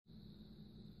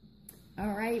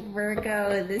All right,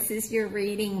 Virgo, this is your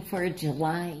reading for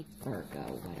July. Virgo,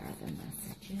 what are the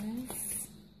messages?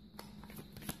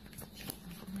 July.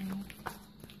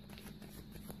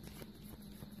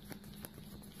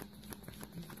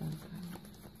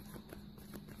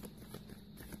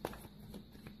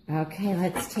 Okay,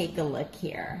 let's take a look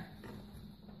here.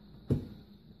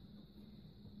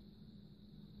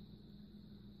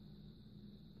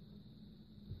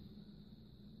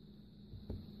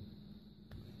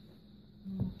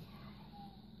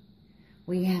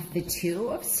 We have the Two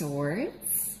of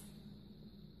Swords,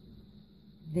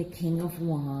 the King of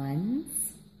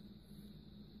Wands,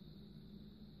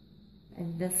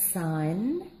 and the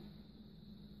Sun,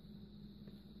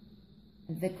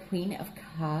 the Queen of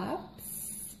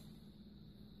Cups,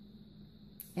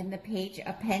 and the Page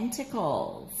of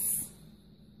Pentacles.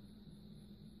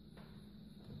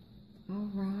 All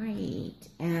right,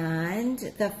 and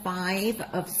the Five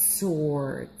of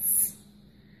Swords.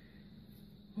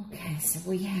 Okay, so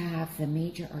we have the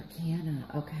major arcana,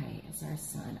 okay, as our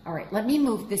sun. All right, let me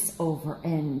move this over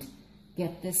and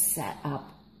get this set up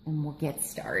and we'll get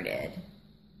started.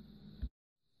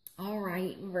 All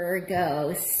right,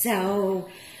 Virgo, so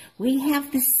we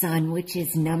have the sun, which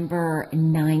is number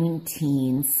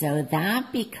 19. So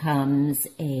that becomes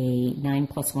a 9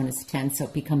 plus 1 is 10, so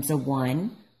it becomes a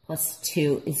 1 plus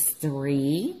 2 is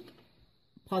 3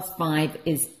 plus 5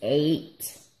 is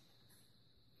 8.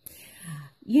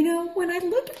 You know, when I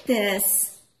look at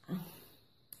this,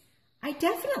 I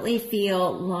definitely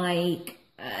feel like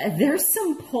there's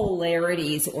some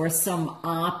polarities or some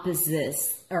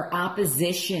opposites or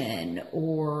opposition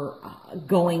or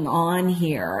going on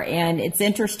here. And it's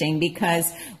interesting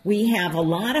because we have a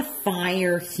lot of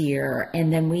fire here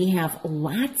and then we have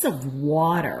lots of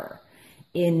water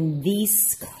in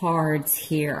these cards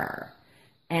here.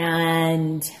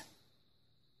 And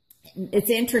it's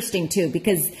interesting too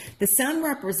because the sun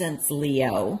represents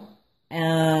Leo,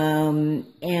 and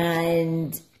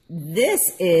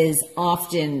this is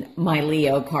often my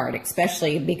Leo card,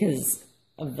 especially because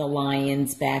of the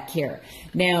lions back here.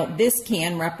 Now, this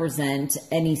can represent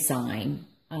any sign,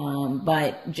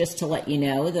 but just to let you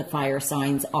know, the fire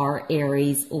signs are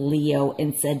Aries, Leo,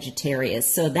 and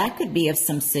Sagittarius, so that could be of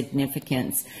some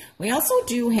significance. We also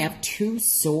do have two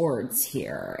swords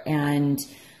here, and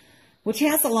which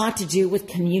has a lot to do with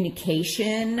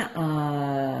communication,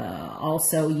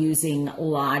 also using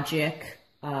logic,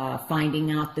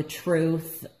 finding out the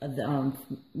truth,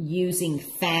 using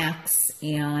facts,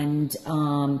 and,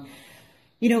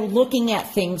 you know, looking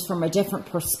at things from a different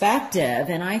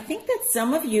perspective. And I think that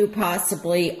some of you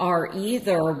possibly are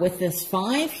either with this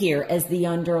 5 here as the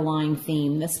underlying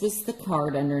theme. This was the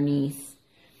card underneath.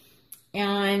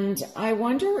 And I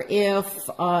wonder if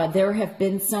there have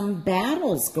been some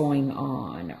battles going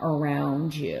on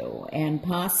around you, and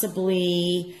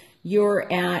possibly you're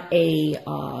at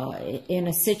in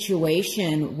a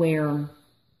situation where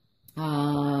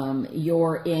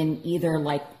you're in either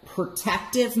like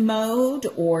protective mode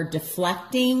or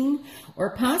deflecting,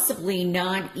 or possibly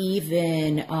not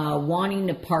even wanting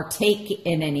to partake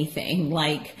in anything.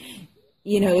 Like,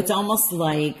 you know, it's almost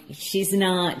like she's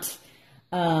not.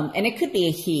 And it could be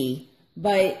a he,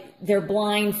 but they're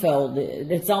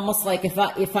blindfolded. It's almost like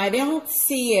if I don't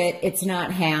see it, it's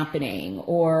not happening,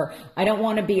 or I don't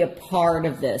want to be a part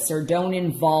of this, or don't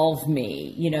involve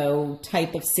me, you know,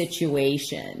 type of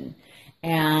situation.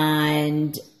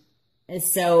 And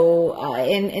so,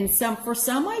 for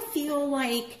some, I feel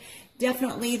like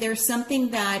definitely there's something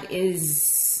that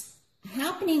is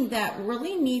happening that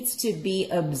really needs to be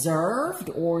observed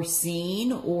or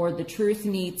seen, or the truth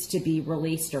needs to be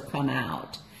released or come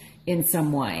out in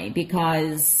some way,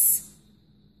 because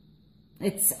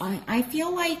I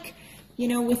feel like, you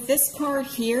know, with this card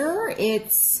here,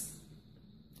 it's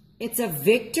a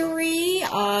victory.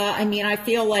 I mean, I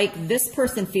feel like this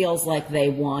person feels like they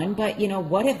won, but you know,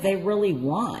 what have they really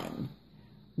won?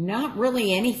 Not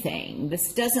really anything.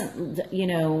 This doesn't, you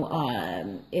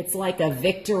know, it's like a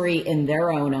victory in their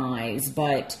own eyes,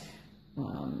 but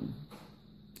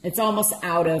it's almost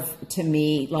out of, to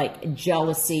me, like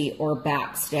jealousy or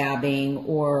backstabbing,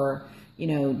 or, you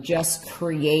know, just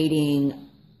creating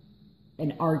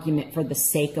an argument for the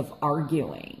sake of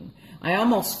arguing. I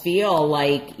almost feel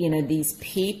like, you know, these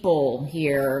people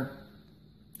here,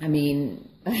 I mean,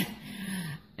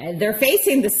 they're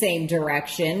facing the same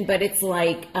direction, but it's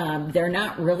like they're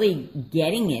not really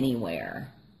getting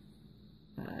anywhere.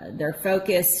 They're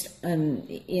focused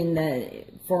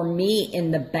for me,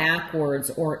 in the backwards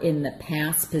or in the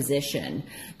past position.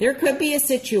 There could be a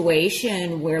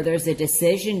situation where there's a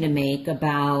decision to make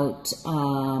about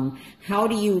how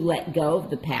do you let go of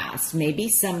the past. Maybe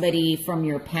somebody from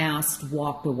your past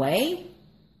walked away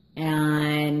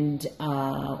and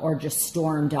or just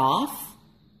stormed off,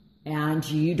 and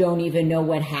you don't even know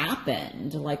what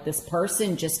happened. Like, this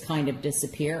person just kind of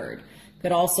disappeared.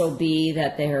 Could also be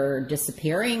that they're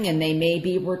disappearing and they may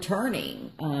be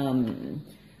returning.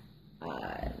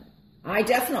 I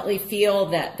definitely feel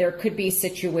that there could be a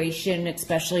situation,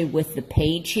 especially with the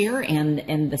page here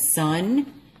and the sun,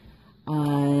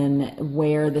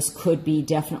 where this could be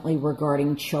definitely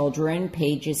regarding children.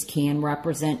 Pages can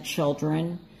represent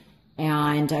children.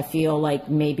 And I feel like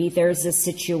maybe there's a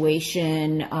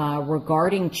situation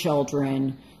regarding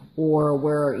children, or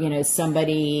where, you know,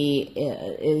 somebody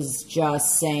is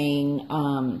just saying,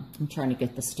 I'm trying to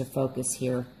get this to focus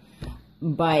here,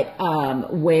 but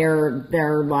where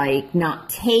they're like not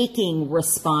taking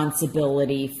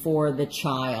responsibility for the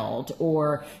child,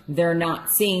 or they're not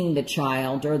seeing the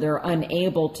child, or they're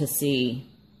unable to see.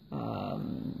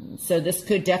 So this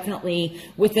could definitely,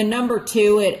 with the number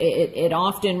 2, it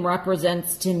often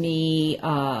represents to me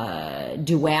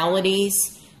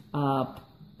dualities.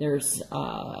 There's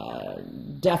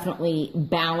definitely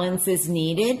balance is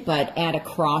needed, but at a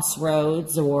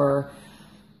crossroads, or,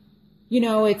 you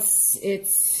know, it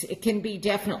can be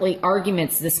definitely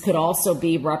arguments. This could also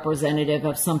be representative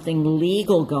of something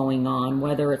legal going on,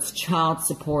 whether it's child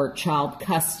support, child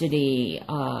custody.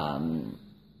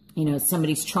 You know,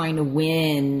 somebody's trying to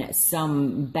win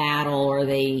some battle, or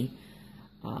they,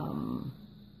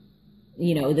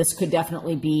 you know, this could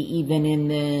definitely be even in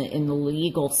the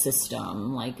legal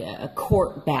system, like a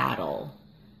court battle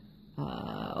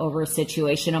over a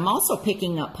situation. I'm also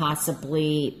picking up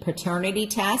possibly paternity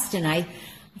test, and I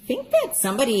think that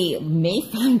somebody may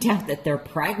find out that they're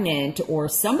pregnant, or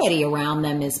somebody around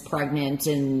them is pregnant,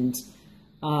 and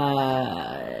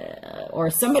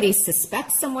or somebody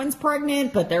suspects someone's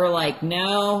pregnant, but they're like,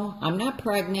 no, I'm not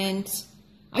pregnant.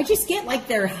 I just get like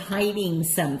they're hiding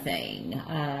something.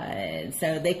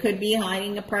 So they could be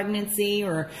hiding a pregnancy,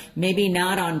 or maybe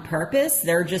not on purpose.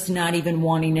 They're just not even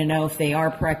wanting to know if they are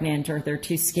pregnant, or they're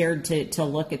too scared to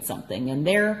look at something. And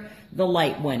there, the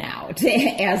light went out,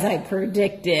 as I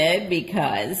predicted,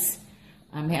 because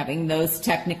I'm having those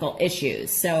technical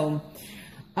issues. So,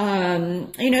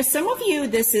 you know, some of you,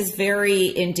 this is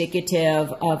very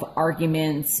indicative of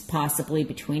arguments possibly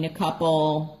between a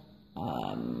couple,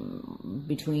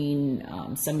 between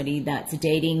somebody that's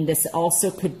dating. This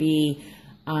also could be,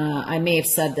 I may have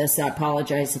said this, I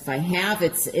apologize if I have,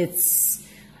 it's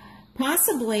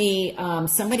possibly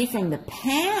somebody from the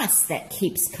past that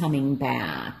keeps coming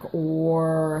back,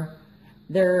 or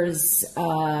there's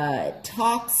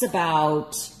talks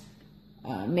about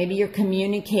maybe you're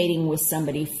communicating with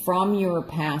somebody from your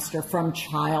past or from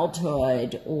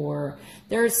childhood, or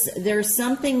there's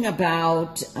something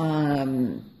about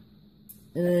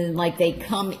like they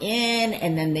come in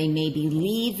and then they maybe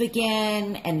leave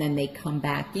again and then they come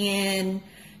back in.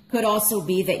 Could also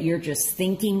be that you're just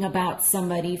thinking about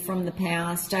somebody from the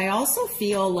past. I also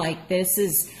feel like this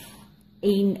is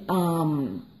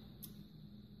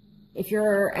if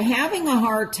you're having a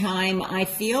hard time, I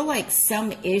feel like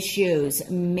some issues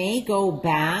may go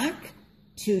back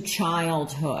to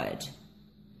childhood.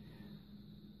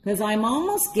 Because I'm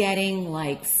almost getting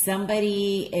like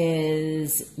somebody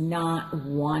is not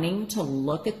wanting to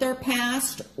look at their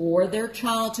past or their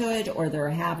childhood, or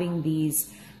they're having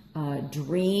these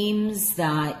dreams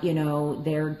that, you know,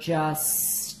 they're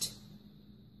just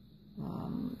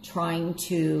trying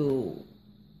to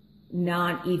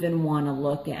not even want to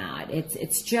look at.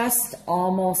 It's just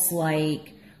almost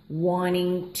like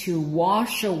wanting to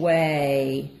wash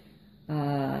away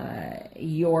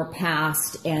your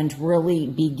past and really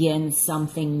begin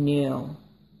something new.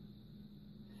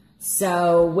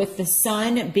 So with the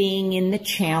sun being in the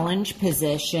challenge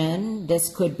position,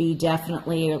 this could be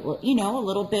definitely, you know, a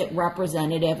little bit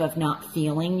representative of not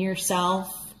feeling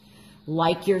yourself,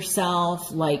 like you're,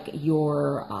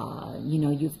 you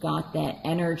know, you've got that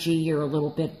energy, you're a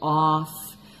little bit off.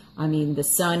 I mean, the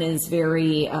sun is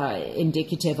very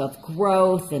indicative of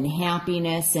growth and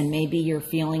happiness, and maybe you're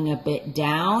feeling a bit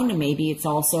down. Maybe it's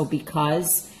also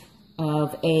because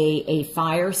of a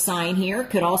fire sign here.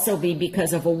 Could also be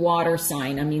because of a water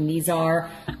sign. I mean, these are,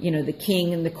 you know, the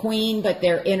king and the queen, but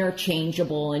they're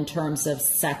interchangeable in terms of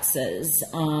sexes.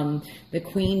 The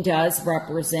queen does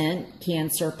represent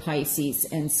Cancer, Pisces,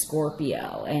 and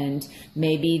Scorpio. And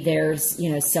maybe there's, you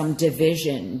know, some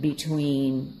division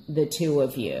between the two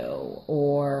of you,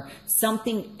 or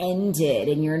something ended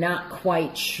and you're not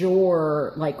quite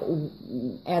sure, like,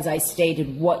 as I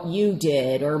stated, what you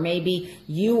did, or maybe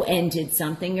you ended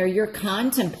something, or you're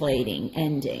contemplating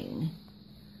ending.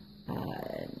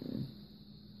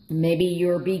 Maybe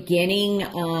you're beginning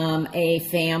a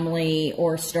family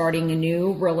or starting a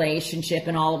new relationship,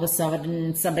 and all of a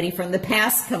sudden somebody from the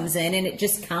past comes in and it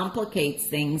just complicates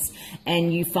things,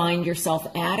 and you find yourself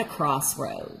at a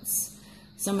crossroads.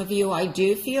 Some of you, I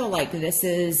do feel like this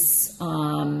is, you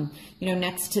know,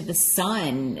 next to the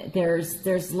sun,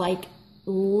 there's like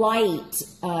light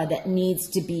that needs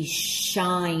to be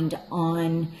shined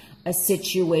on a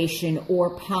situation,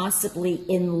 or possibly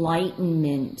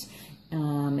enlightenment.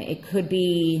 It could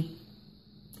be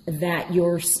that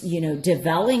you're, you know,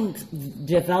 developing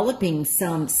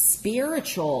some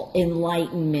spiritual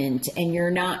enlightenment, and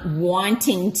you're not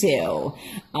wanting to.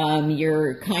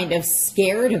 You're kind of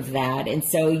scared of that, and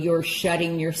so you're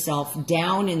shutting yourself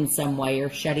down in some way, or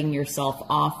shutting yourself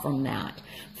off from that.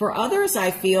 For others,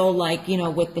 I feel like, you know,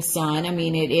 with the sun, I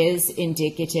mean, it is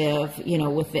indicative, you know,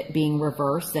 with it being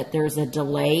reversed, that there's a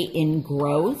delay in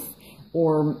growth,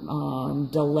 or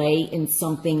delay in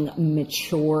something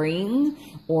maturing,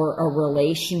 or a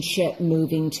relationship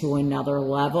moving to another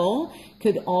level.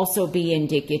 Could also be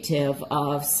indicative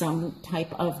of some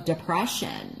type of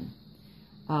depression.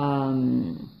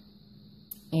 And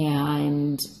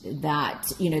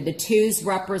that, you know, the twos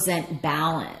represent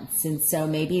balance. And so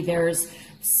maybe there's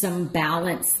some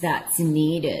balance that's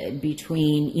needed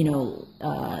between, you know,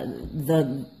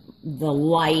 the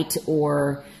light,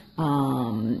 or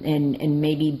and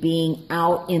maybe being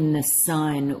out in the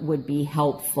sun would be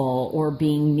helpful, or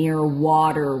being near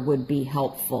water would be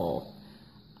helpful.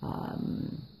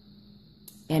 And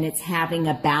it's having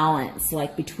a balance,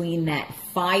 like between that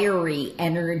fiery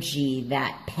energy,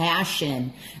 that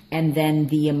passion, and then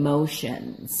the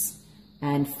emotions,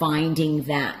 and finding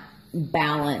that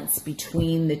balance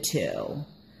between the two.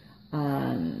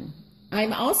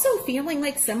 I'm also feeling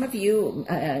like some of you,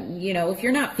 you know, if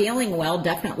you're not feeling well,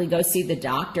 definitely go see the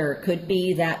doctor. It could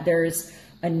be that there's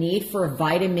a need for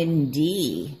vitamin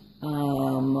D,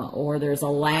 or there's a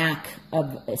lack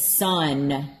of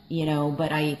sun, you know,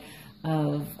 but I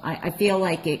feel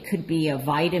like it could be a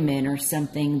vitamin or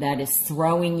something that is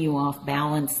throwing you off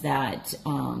balance, that,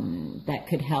 that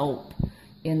could help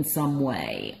in some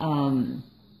way.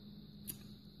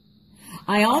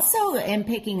 I also am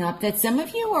picking up that some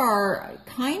of you are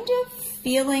kind of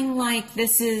feeling like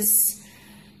this is,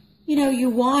 you know,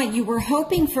 you were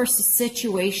hoping for a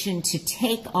situation to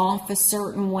take off a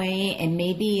certain way, and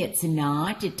maybe it's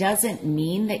not. It doesn't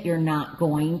mean that you're not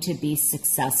going to be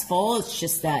successful. It's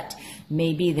just that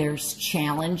maybe there's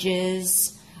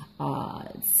challenges.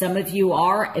 Some of you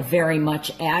are very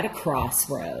much at a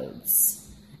crossroads,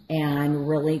 and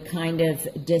really kind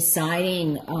of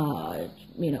deciding,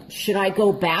 you know, should I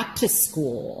go back to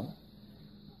school?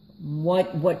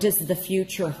 What does the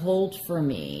future hold for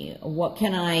me? What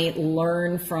can I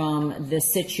learn from the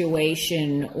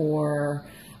situation or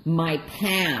my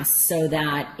past, so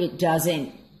that it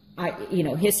doesn't, you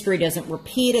know, history doesn't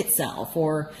repeat itself?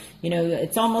 Or, you know,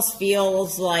 it almost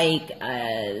feels like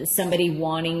somebody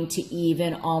wanting to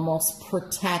even almost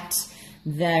protect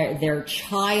their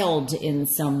child in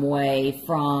some way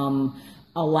from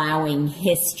allowing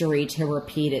history to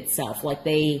repeat itself. Like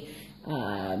they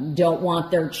don't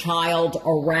want their child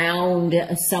around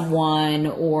someone,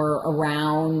 or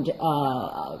around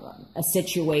a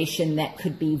situation that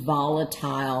could be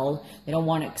volatile. They don't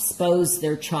want to expose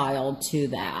their child to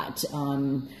that.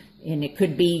 And it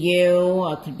could be you,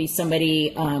 it could be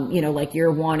somebody, you know, like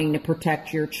you're wanting to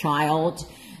protect your child.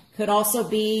 Could also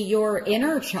be your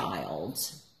inner child,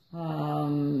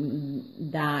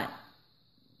 that,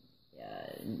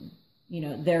 you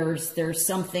know, there's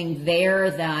something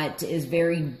there that is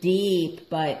very deep,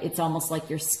 but it's almost like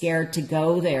you're scared to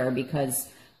go there because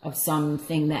of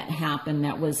something that happened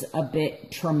that was a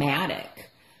bit traumatic,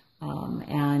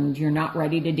 and you're not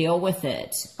ready to deal with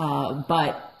it.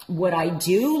 But what I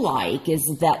do like is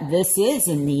that this is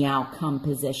in the outcome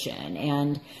position,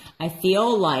 and I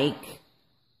feel like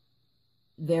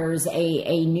there's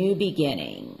a new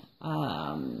beginning.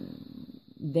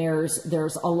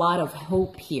 There's a lot of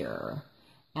hope here,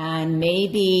 And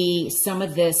maybe some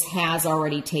of this has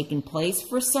already taken place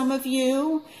for some of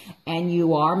you, and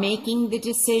you are making the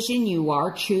decision. You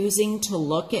are choosing to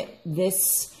look at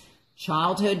this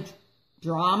childhood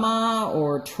drama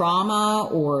or trauma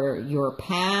or your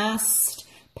past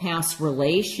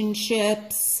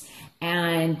relationships.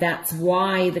 And that's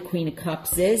why the Queen of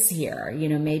Cups is here. You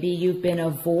know, maybe you've been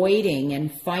avoiding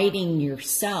and fighting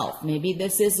yourself. Maybe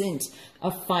this isn't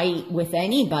a fight with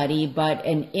anybody, but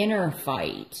an inner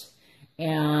fight.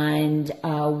 And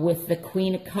with the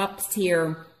Queen of Cups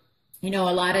here, you know,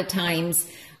 a lot of times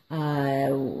with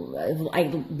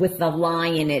the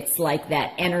Lion, it's like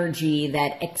that energy,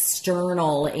 that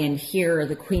external. And here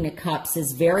the Queen of Cups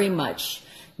is very much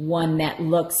one that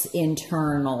looks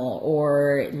internal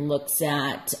or looks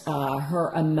at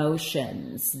her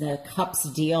emotions. The cups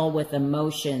deal with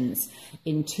emotions,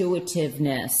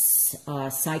 intuitiveness,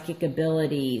 psychic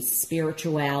abilities,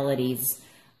 spiritualities,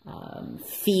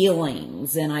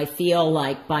 feelings. And I feel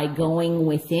like by going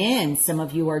within, some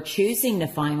of you are choosing to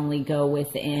finally go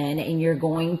within, and you're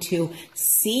going to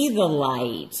see the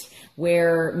light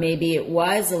where maybe it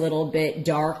was a little bit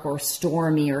dark or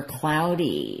stormy or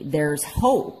cloudy. There's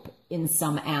hope in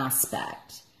some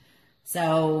aspect.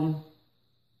 So,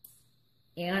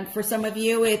 and for some of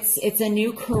you, it's a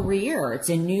new career. It's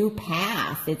a new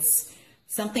path. It's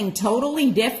something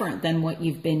totally different than what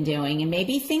you've been doing. And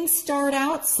maybe things start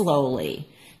out slowly.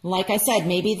 Like I said,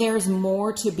 maybe there's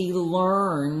more to be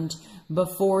learned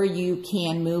before you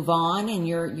can move on, and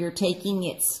you're taking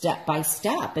it step by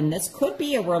step. And this could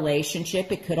be a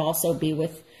relationship. It could also be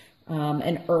with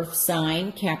an earth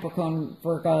sign, Capricorn,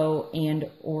 Virgo, and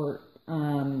or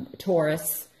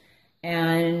Taurus,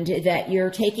 and that you're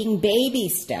taking baby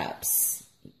steps,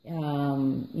 you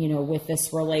know, with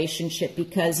this relationship,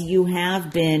 because you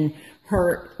have been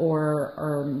hurt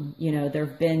or you know, there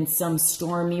have been some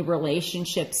stormy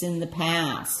relationships in the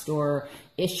past, or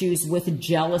issues with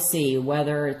jealousy,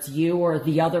 whether it's you or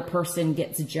the other person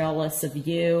gets jealous of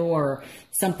you or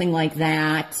something like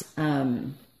that.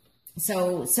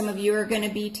 So some of you are going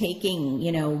to be taking,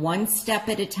 you know, one step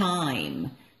at a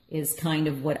time is kind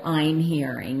of what I'm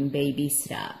hearing, baby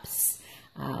steps.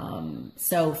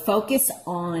 So focus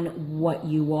on what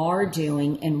you are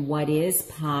doing and what is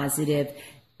positive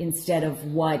instead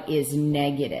of what is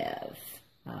negative,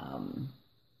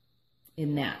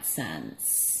 in that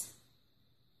sense.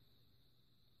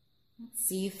 Let's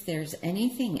see if there's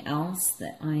anything else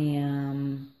that I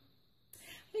don't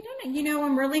know. You know,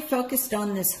 I'm really focused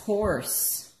on this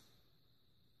horse.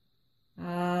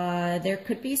 There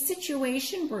could be a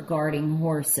situation regarding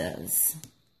horses.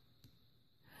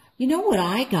 You know what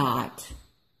I got?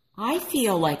 I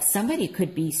feel like somebody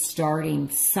could be starting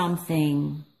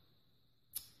something.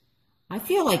 I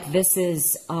feel like this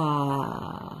is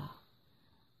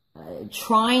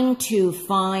trying to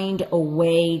find a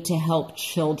way to help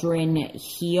children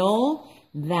heal.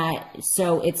 That,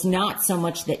 so it's not so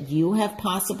much that you have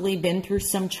possibly been through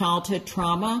some childhood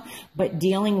trauma, but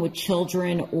dealing with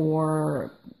children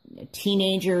or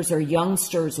teenagers or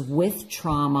youngsters with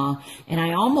trauma. And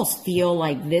I almost feel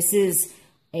like this is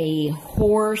a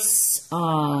horse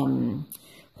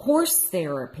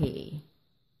therapy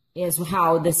is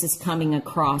how this is coming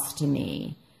across to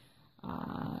me.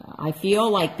 I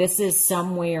feel like this is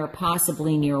somewhere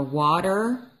possibly near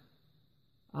water,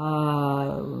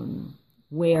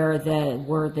 where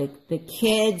the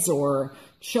kids or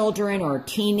children or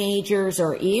teenagers,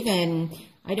 or even,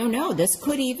 I don't know, this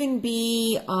could even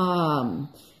be,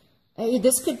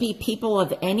 this could be people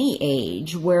of any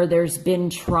age where there's been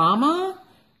trauma.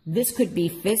 This could be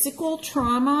physical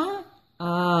trauma,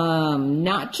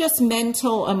 not just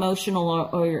mental, emotional,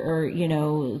 or, you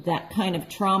know, that kind of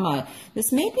trauma.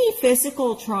 This may be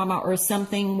physical trauma or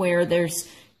something where there's,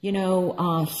 you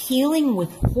know, healing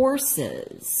with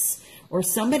horses. Or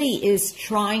somebody is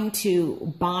trying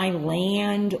to buy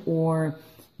land, or,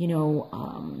 you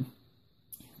know,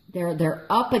 they're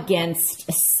up against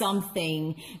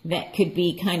something that could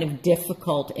be kind of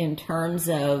difficult in terms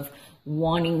of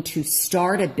wanting to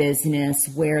start a business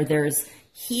where there's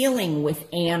healing with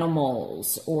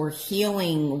animals or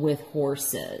healing with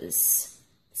horses,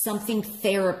 something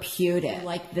therapeutic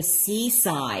like the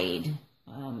seaside.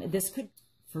 This could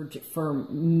for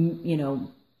you know,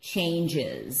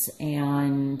 changes.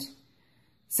 And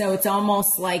so it's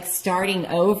almost like starting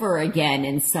over again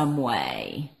in some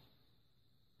way.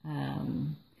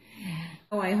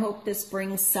 Oh, I hope this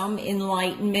brings some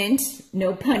enlightenment.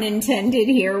 No pun intended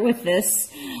here with this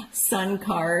sun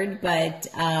card, but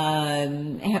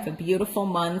have a beautiful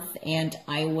month, and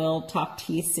I will talk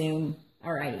to you soon.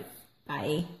 All right.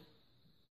 Bye.